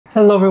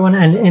Hello everyone,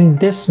 and in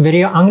this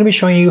video I'm going to be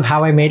showing you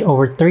how I made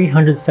over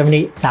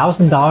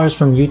 $378,000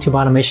 from YouTube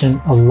automation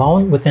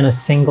alone within a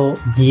single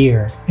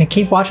year. And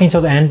keep watching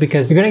until the end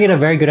because you're going to get a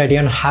very good idea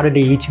on how to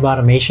do YouTube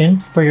automation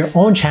for your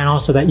own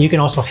channel so that you can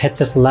also hit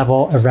this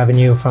level of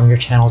revenue from your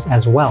channels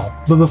as well.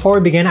 But before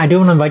we begin, I do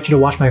want to invite you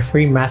to watch my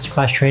free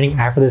masterclass training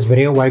after this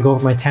video where I go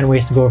over my 10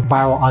 ways to go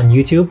viral on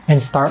YouTube and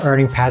start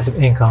earning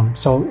passive income.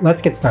 So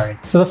let's get started.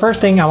 So the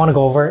first thing I want to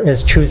go over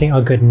is choosing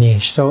a good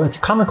niche. So it's a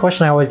common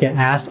question I always get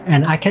asked,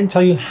 and I can't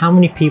tell you how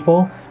many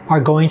people are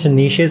going to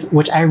niches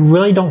which I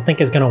really don't think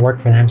is going to work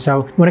for them.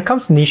 So when it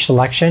comes to niche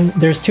selection,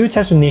 there's two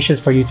types of niches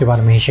for YouTube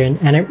automation,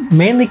 and it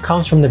mainly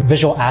comes from the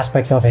visual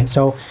aspect of it.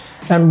 So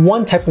on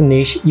one type of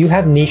niche, you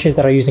have niches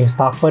that are using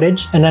stock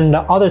footage, and then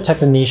the other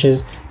type of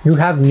niches, you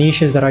have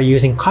niches that are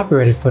using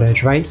copyrighted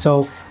footage, right?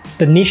 So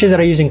the niches that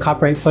are using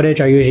copyright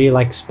footage are usually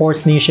like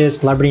sports niches,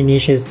 celebrity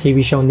niches,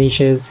 TV show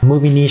niches,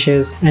 movie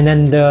niches. And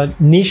then the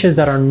niches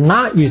that are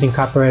not using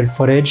copyrighted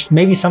footage,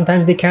 maybe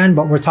sometimes they can,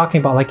 but we're talking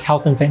about like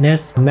health and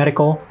fitness,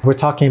 medical, we're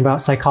talking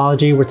about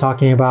psychology, we're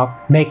talking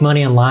about make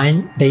money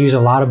online. They use a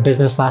lot of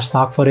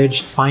business/stock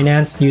footage.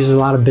 Finance uses a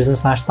lot of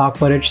business/stock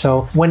footage.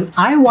 So when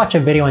I watch a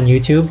video on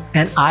YouTube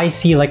and I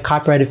see like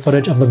copyrighted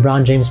footage of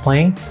LeBron James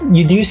playing,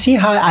 you do see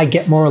how I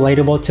get more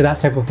relatable to that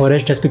type of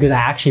footage just because I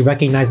actually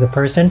recognize the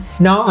person.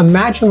 Now,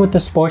 imagine with the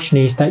sports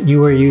niche that you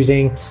were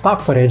using stock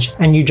footage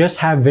and you just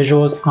have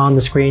visuals on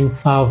the screen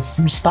of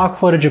stock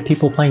footage of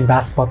people playing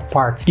basketball at the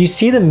park. Do you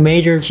see the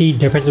major key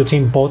difference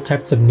between both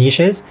types of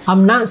niches?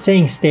 I'm not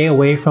saying stay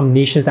away from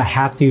niches that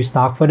have to use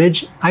stock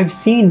footage. I've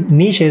seen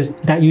niches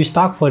that use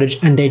stock footage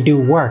and they do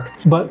work.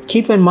 But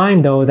keep in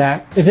mind though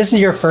that if this is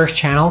your first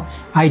channel,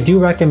 I do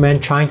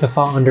recommend trying to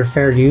fall under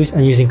fair use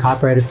and using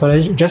copyrighted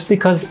footage just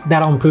because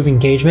that'll improve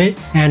engagement.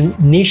 And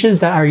niches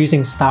that are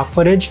using stock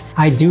footage,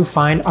 I do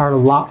find are a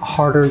lot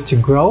harder to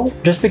grow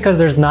just because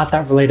there's not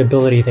that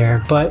relatability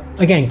there. But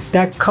again,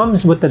 that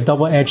comes with the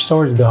double-edged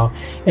swords though.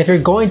 If you're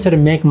going to the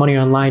make money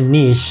online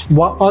niche,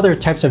 what other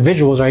types of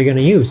visuals are you going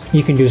to use?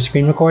 You can do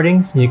screen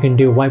recordings, you can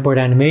do whiteboard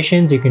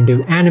animations, you can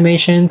do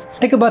animations.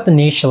 Think about the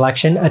niche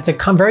selection. It's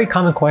a very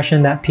common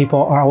question that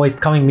people are always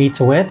coming me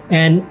to with.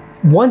 And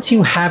once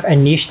you have a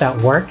niche that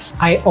works,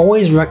 I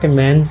always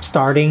recommend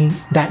starting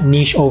that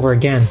niche over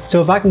again.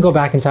 So if I can go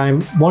back in time,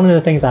 one of the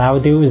things that I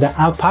would do is that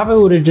I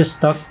probably would have just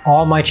stuck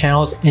all my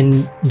channels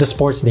in the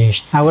sports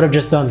niche. I would have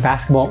just done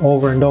basketball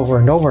over and over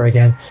and over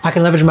again. I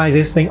can leverage my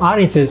existing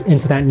audiences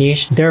into that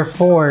niche.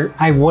 Therefore,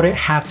 I wouldn't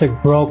have to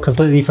grow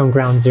completely from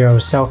ground zero.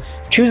 So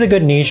choose a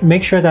good niche.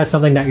 Make sure that's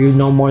something that you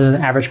know more than the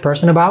average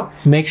person about.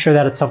 Make sure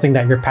that it's something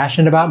that you're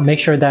passionate about. Make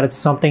sure that it's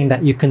something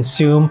that you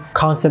consume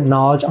constant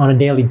knowledge on a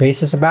daily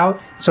basis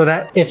about, so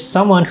that if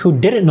someone who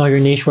didn't know your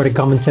niche were to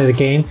come into the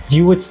game,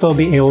 you would still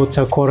be able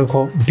to quote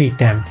unquote beat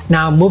them.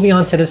 Now, moving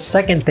on to the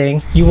second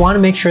thing, you want to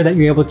make sure that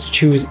you're able to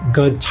choose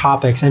good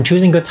topics, and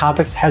choosing good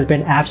topics has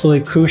been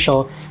absolutely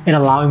crucial in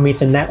allowing me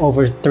to net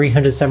over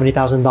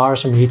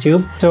 $370,000 from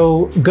YouTube.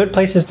 So good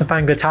places to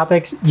find good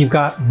topics, you've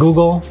got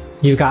Google,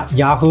 you've got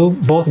Yahoo,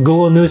 both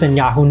Google News and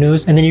Yahoo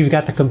News, and then you've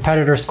got the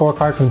competitor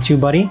scorecard from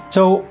Tubebuddy.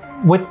 So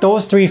with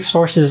those three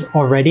sources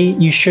already,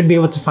 you should be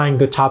able to find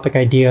good topic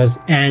ideas.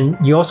 And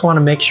you also want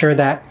to make sure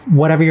that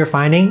whatever you're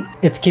finding,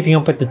 it's keeping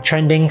up with the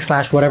trending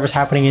 / whatever's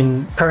happening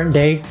in current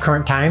day,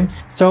 current time.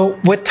 So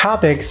with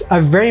topics, a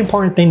very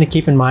important thing to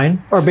keep in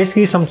mind, or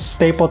basically some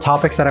staple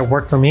topics that have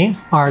worked for me,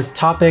 are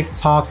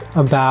topics talk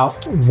about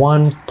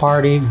one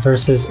party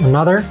versus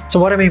another. So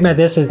what I mean by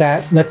this is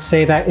that, let's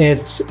say that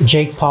it's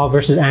Jake Paul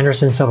versus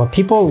Anderson Silva.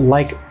 People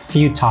like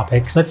feud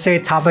topics. Let's say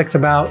topics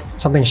about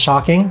something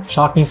shocking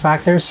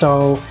factor.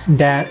 So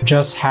that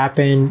just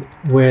happened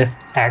with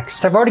X.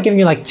 So I've already given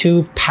you like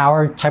two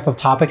power type of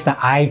topics that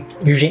I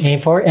usually aim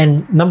for.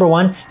 And number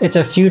one, it's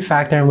a feud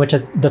factor in which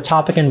the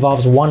topic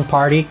involves one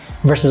party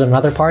versus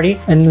another party.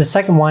 And the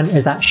second one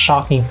is that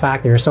shocking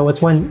factor. So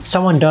it's when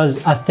someone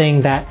does a thing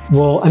that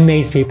will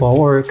amaze people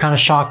or kind of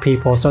shock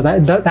people. So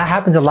that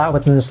happens a lot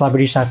within the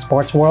celebrity /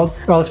 sports world.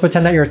 Or let's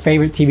pretend that your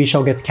favorite TV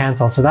show gets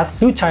canceled. So that's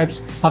two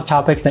types of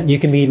topics that you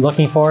can be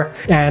looking for.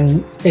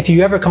 And if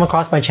you ever come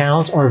across my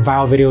channels or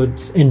viral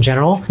videos in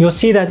general, you'll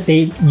see that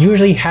they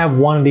usually have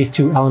one of these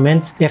two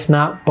elements, if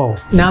not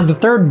both. Now, the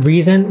third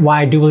reason why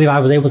I do believe I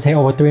was able to take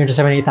over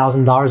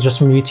 $378,000 just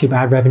from YouTube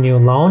ad revenue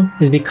alone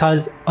is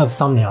because of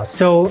thumbnails.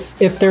 So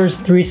if there's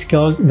three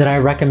skills that I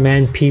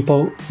recommend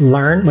people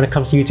learn when it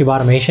comes to YouTube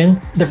automation,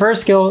 the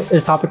first skill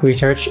is topic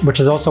research, which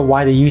is also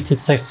why the YouTube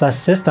Success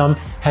System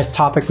has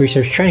topic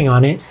research training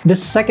on it. The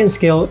second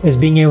skill is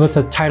being able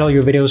to title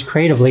your videos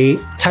creatively,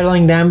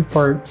 titling them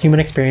for human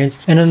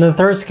experience. And then the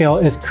third skill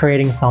is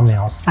creating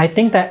thumbnails. I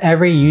think that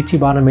every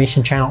YouTube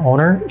automation channel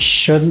owner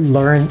should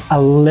learn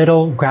a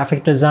little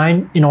graphic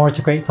design in order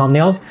to create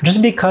thumbnails,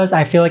 just because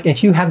I feel like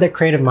if you have that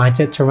creative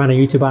mindset to run a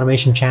YouTube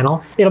automation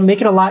channel, it'll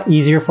make it a lot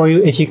easier for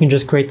you if you can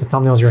just create the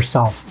thumbnails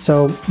yourself.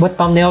 So with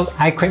thumbnails,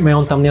 I create my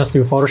own thumbnails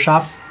through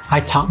Photoshop. I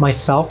taught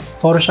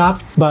myself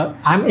Photoshop, but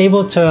I'm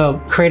able to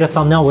create a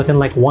thumbnail within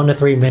like 1 to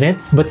 3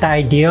 minutes, but the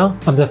idea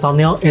of the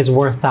thumbnail is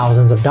worth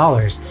thousands of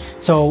dollars.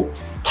 So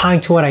tying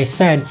to what I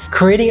said,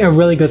 creating a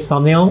really good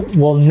thumbnail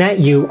will net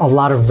you a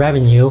lot of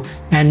revenue.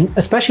 And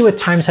especially with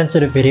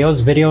time-sensitive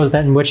videos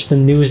that in which the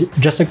news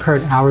just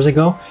occurred hours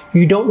ago,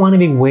 you don't want to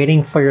be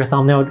waiting for your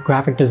thumbnail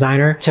graphic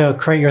designer to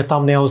create your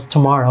thumbnails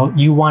tomorrow.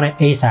 You want it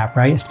ASAP,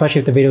 right? Especially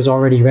if the video is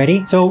already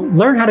ready. So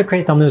learn how to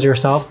create thumbnails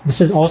yourself.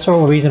 This is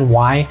also a reason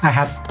why I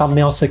have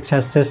thumbnail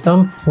success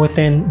system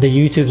within the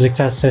YouTube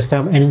success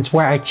system. And it's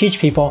where I teach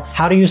people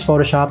how to use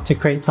Photoshop to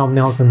create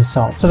thumbnails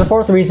themselves. So the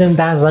fourth reason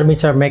that has led me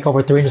to make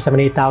over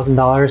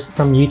 $378,000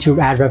 from YouTube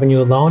ad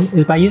revenue alone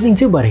is by using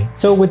Tubebuddy.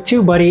 So with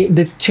Tubebuddy,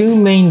 the two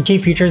main key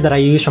features that I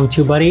use from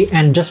Tubebuddy,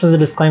 and just as a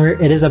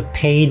disclaimer, it is a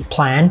paid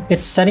plan.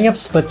 It's setting up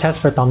split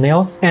tests for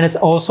thumbnails, and it's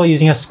also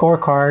using a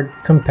scorecard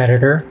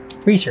competitor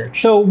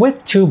research. So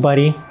with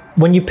Tubebuddy,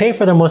 when you pay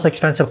for the most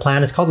expensive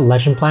plan, it's called the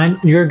Legend plan,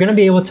 you're gonna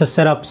be able to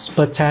set up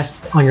split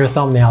tests on your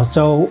thumbnail.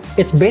 So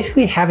it's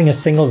basically having a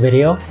single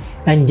video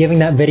and giving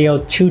that video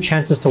 2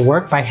 chances to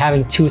work by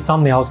having 2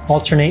 thumbnails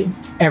alternate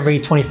every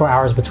 24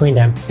 hours between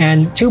them.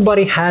 And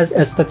Tubebuddy has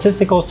a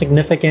statistical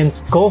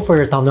significance goal for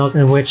your thumbnails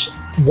in which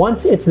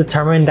once it's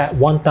determined that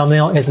one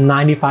thumbnail is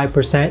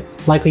 95%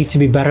 likely to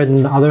be better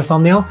than the other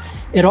thumbnail,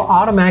 it'll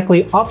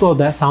automatically upload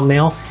that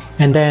thumbnail,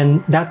 and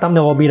then that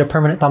thumbnail will be the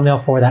permanent thumbnail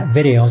for that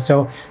video.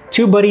 So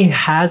Tubebuddy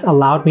has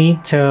allowed me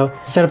to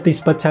set up these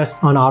split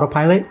tests on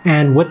autopilot,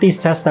 and with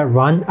these tests that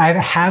run, I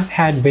have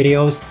had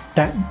videos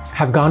that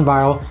have gone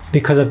viral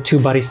because of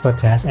Tubebuddy split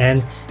tests,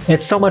 and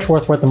it's so much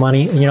worth the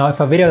money. You know,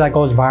 if a video that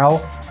goes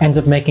viral ends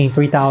up making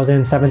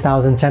 $3,000,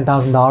 $7,000,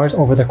 $10,000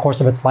 over the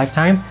course of its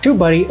lifetime,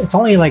 Tubebuddy, it's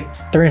only like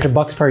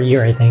 $300 per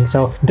year, I think.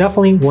 So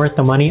definitely worth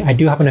the money. I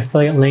do have an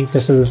affiliate link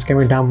just as a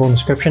disclaimer down below in the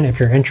description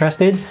if you're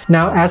interested.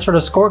 Now, as for the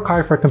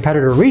scorecard for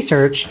competitor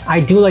research,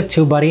 I do like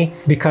Tubebuddy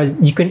because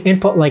you can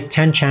input like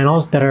 10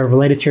 channels that are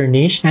related to your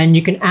niche, and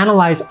you can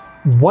analyze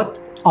what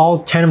all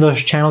 10 of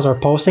those channels are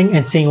posting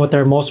and seeing what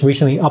their most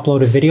recently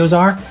uploaded videos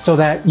are, so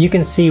that you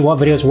can see what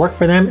videos work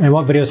for them and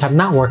what videos have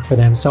not worked for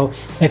them. So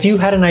if you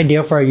had an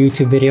idea for a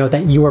YouTube video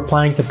that you were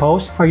planning to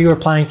post or you were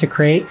planning to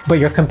create, but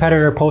your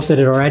competitor posted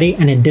it already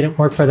and it didn't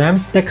work for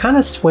them, that kind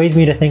of sways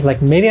me to think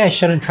like maybe I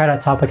shouldn't try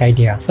that topic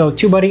idea. So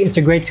Tubebuddy, it's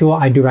a great tool.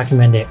 I do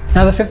recommend it.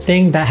 Now, the fifth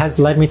thing that has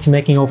led me to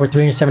making over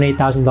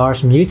 $378,000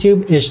 from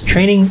YouTube is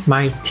training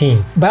my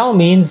team. By all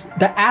means,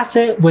 the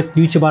asset with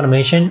YouTube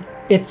automation,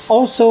 it's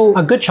also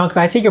a good chunk,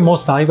 but I'd say your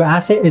most valuable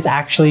asset is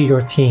actually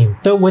your team.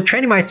 So with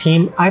training my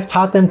team, I've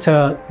taught them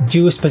to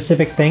do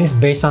specific things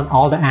based on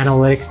all the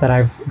analytics that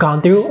I've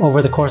gone through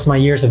over the course of my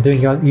years of doing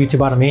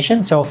YouTube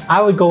automation. So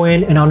I would go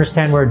in and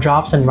understand where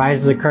drops and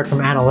rises occurred from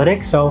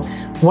analytics. So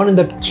one of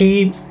the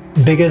key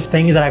biggest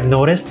things that I've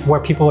noticed where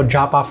people would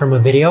drop off from a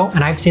video,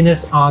 and I've seen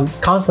this on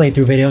constantly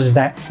through videos, is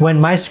that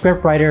when my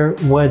script writer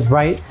would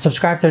write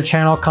subscribe to the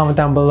channel, comment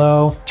down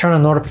below, turn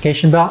on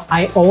notification bell,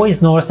 I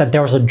always noticed that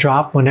there was a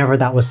drop whenever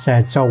that was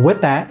said. So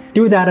with that,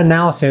 through that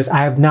analysis, I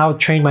have now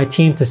trained my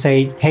team to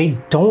say, hey,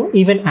 don't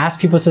even ask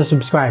people to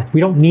subscribe.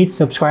 We don't need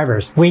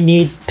subscribers. We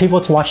need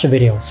people to watch the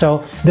video.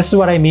 So this is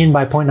what I mean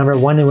by point number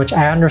 1, in which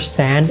I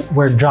understand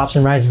where drops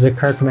and rises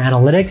occurred from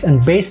analytics,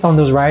 and based on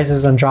those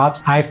rises and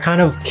drops, I've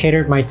kind of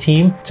catered my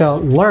team to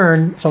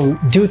learn to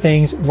do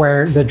things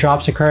where the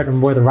drops occurred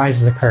and where the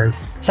rises occurred.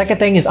 Second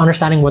thing is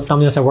understanding what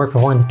thumbnails have worked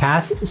before in the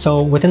past.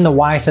 So within the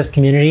YSS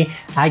community,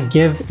 I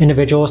give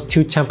individuals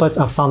 2 templates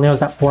of thumbnails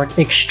that work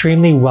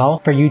extremely well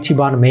for YouTube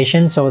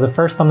automation. So the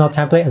first thumbnail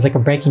template is like a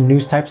breaking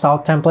news type style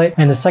template,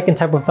 and the second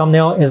type of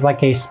thumbnail is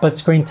like a split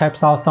screen type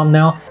style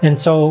thumbnail. And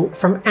so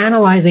from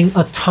analyzing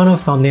a ton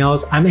of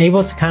thumbnails, I'm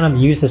able to kind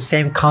of use the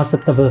same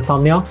concept of the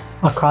thumbnail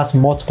across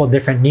multiple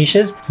different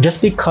niches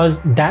just because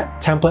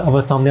that template of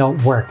a thumbnail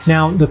works.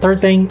 Now, the third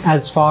thing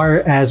as far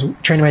as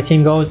training my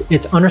team goes,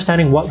 it's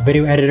understanding what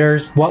video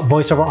editors, what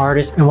voiceover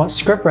artists, and what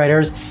script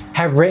writers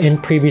have written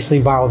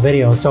previously viral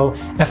videos. So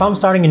if I'm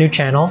starting a new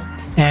channel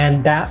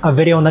and a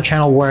video on that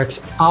channel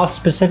works, I'll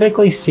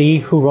specifically see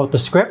who wrote the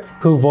script,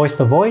 who voiced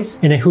the voice,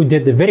 and then who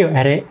did the video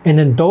edit. And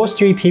then those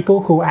 3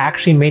 people who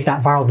actually made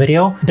that viral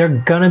video, they're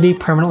gonna be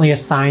permanently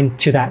assigned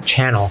to that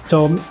channel.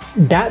 So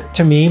that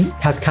to me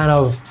has kind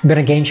of been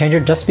a game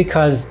changer just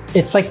because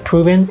it's like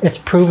proven. It's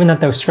proven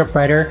that the script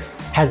writer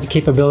has the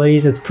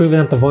capabilities, it's proven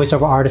that the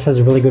voiceover artist has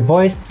a really good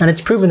voice, and it's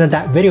proven that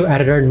that video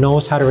editor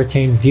knows how to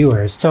retain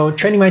viewers. So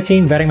training my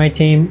team, vetting my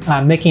team,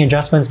 making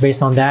adjustments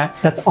based on that,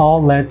 that's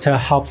all led to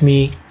help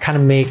me kind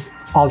of make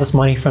all this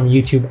money from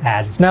YouTube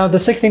ads. Now, the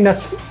sixth thing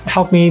that's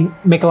helped me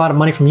make a lot of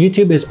money from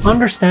YouTube is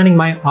understanding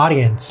my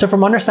audience. So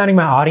from understanding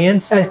my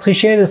audience, as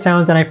cliche as it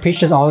sounds, and I preach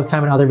this all the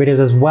time in other videos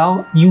as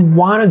well, you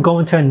wanna go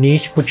into a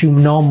niche which you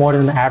know more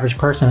than the average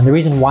person. And the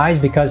reason why is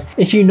because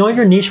if you know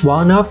your niche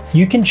well enough,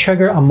 you can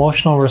trigger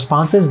emotional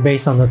responses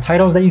based on the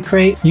titles that you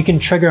create. You can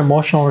trigger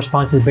emotional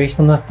responses based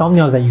on the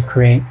thumbnails that you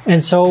create.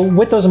 And so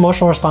with those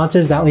emotional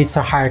responses, that leads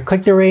to higher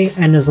click-through rate.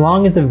 And as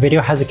long as the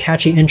video has a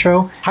catchy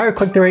intro, higher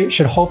click-through rate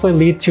should hopefully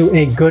lead to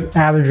a good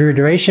average view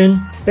duration.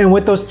 And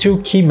with those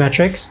two key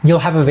metrics, you'll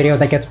have a video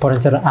that gets put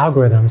into the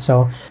algorithm.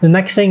 So the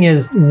next thing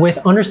is, with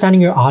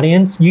understanding your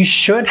audience, you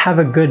should have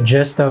a good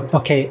gist of,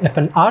 okay, if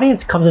an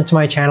audience comes into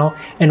my channel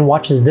and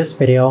watches this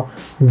video,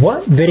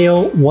 what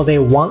video will they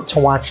want to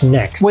watch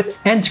next? With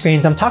end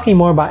screens, I'm talking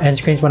more about end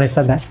screens when I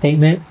said that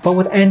statement, but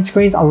with end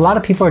screens, a lot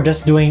of people are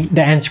just doing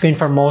the end screen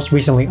for most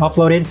recently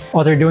uploaded,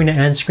 or they're doing the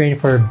end screen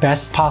for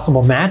best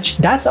possible match.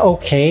 That's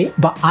okay,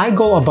 but I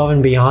go above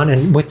and beyond,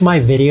 and with my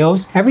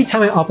videos, every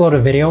time I upload a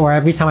video, or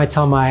every time I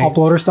tell my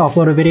uploaders to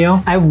upload a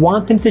video, I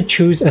want them to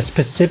choose a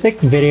specific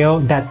video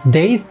that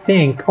they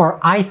think, or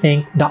I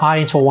think, the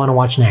audience will want to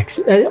watch next.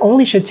 It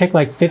only should take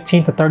like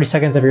 15 to 30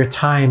 seconds of your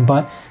time,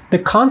 but the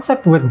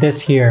concept with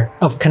this here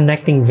of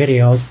connecting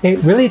videos,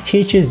 it really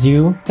teaches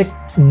you to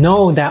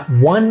know that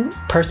one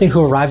person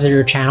who arrives at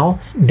your channel,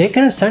 they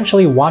can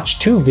essentially watch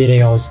 2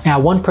 videos.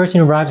 And one person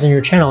who arrives on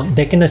your channel,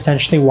 they can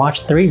essentially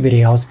watch 3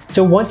 videos.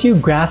 So once you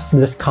grasp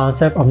this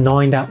concept of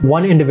knowing that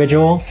one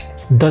individual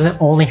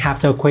doesn't only have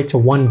to equate to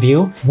 1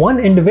 view, one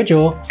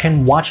individual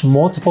can watch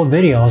multiple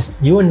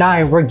videos. You and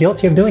I, we're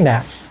guilty of doing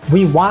that.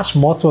 We watch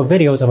multiple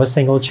videos of a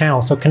single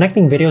channel. So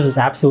connecting videos is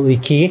absolutely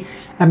key.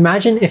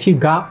 Imagine if you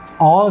got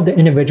all of the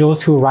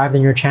individuals who arrived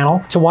in your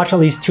channel to watch at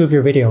least 2 of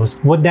your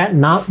videos. Would that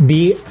not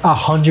be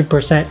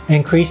 100%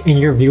 increase in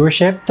your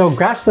viewership? So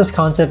grasp this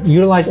concept,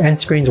 utilize end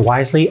screens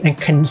wisely, and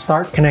can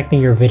start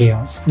connecting your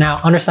videos. Now,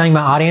 understanding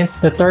my audience,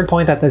 the third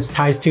point that this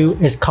ties to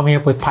is coming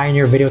up with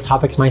pioneer video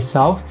topics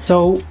myself.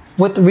 So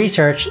with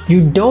research,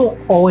 you don't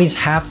always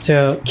have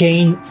to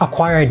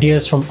acquire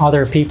ideas from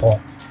other people.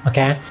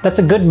 Okay, that's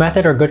a good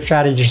method or good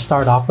strategy to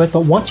start off with,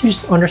 but once you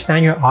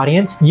understand your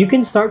audience, you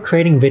can start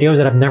creating videos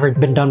that have never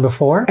been done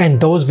before,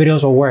 and those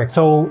videos will work.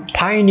 So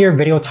pioneer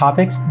video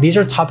topics, these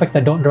are topics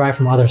that don't derive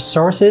from other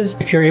sources.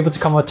 If you're able to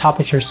come up with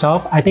topics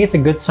yourself, I think it's a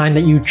good sign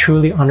that you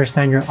truly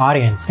understand your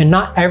audience. And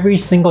not every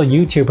single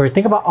YouTuber,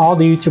 think about all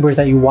the YouTubers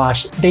that you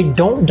watch, they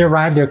don't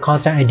derive their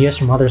content ideas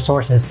from other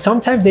sources.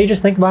 Sometimes they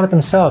just think about it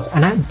themselves.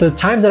 And at the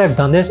times that I've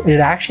done this, it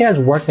actually has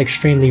worked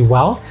extremely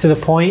well, to the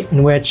point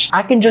in which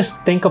I can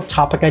just think of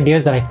topic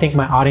ideas that I think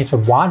my audience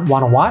would want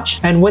to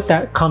watch, and with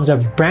that comes a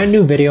brand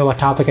new video, a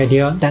topic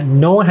idea that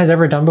no one has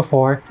ever done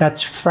before,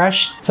 that's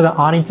fresh to the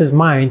audience's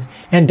minds,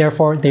 and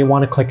therefore they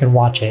want to click and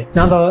watch it.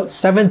 Now, the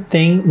 7th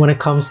thing when it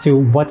comes to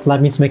what's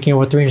led me to making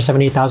over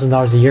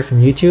 $378,000 a year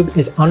from YouTube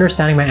is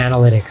understanding my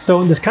analytics.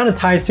 So this kind of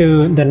ties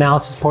to the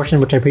analysis portion,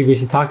 which I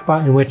previously talked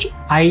about, in which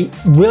I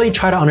really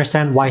try to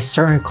understand why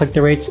certain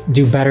click-through rates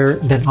do better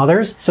than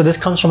others. So this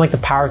comes from like the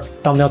power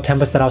thumbnail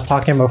templates that I was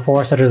talking about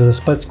before, such as the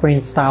split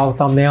screen style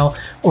thumbnail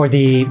or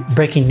the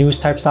breaking news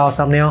type style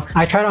thumbnail.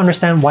 I try to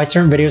understand why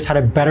certain videos had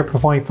a better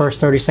performing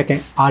first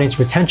 30-second audience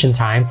retention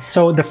time.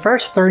 So the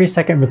first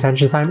 30-second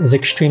retention time is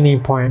extremely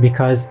important,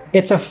 because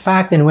it's a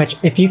fact in which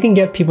if you can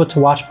get people to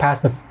watch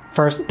past the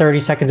first 30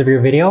 seconds of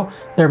your video,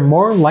 they're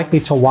more likely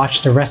to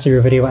watch the rest of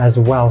your video as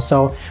well.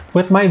 So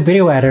with my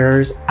video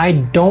editors, I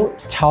don't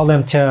tell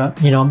them to,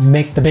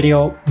 make the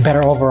video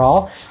better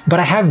overall, but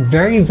I have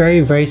very,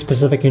 very, very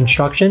specific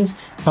instructions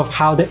of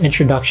how the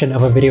introduction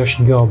of a video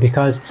should go,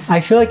 because I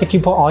feel like if you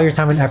put all your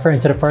time and effort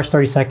into the first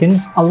 30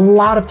 seconds, a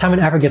lot of time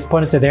and effort gets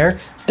put into there.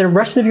 The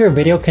rest of your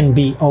video can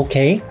be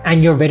okay,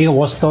 and your video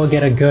will still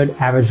get a good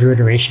average view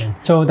duration.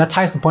 So that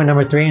ties to point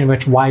number 3, in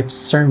which why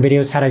certain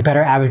videos had a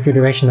better average view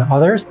duration than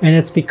others. And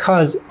it's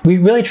because we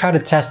really try to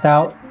test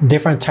out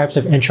different types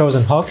of intros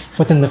and hooks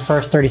within the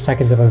first 30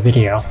 seconds of a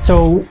video.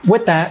 So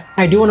with that,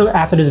 I do want to,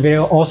 after this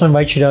video, also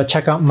invite you to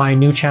check out my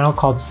new channel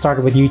called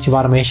Started with YouTube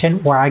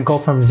Automation, where I go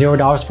from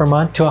 $0 per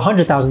month to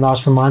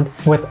 $100,000 per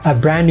month with a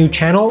brand new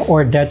channel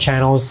or dead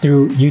channels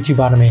through YouTube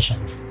automation.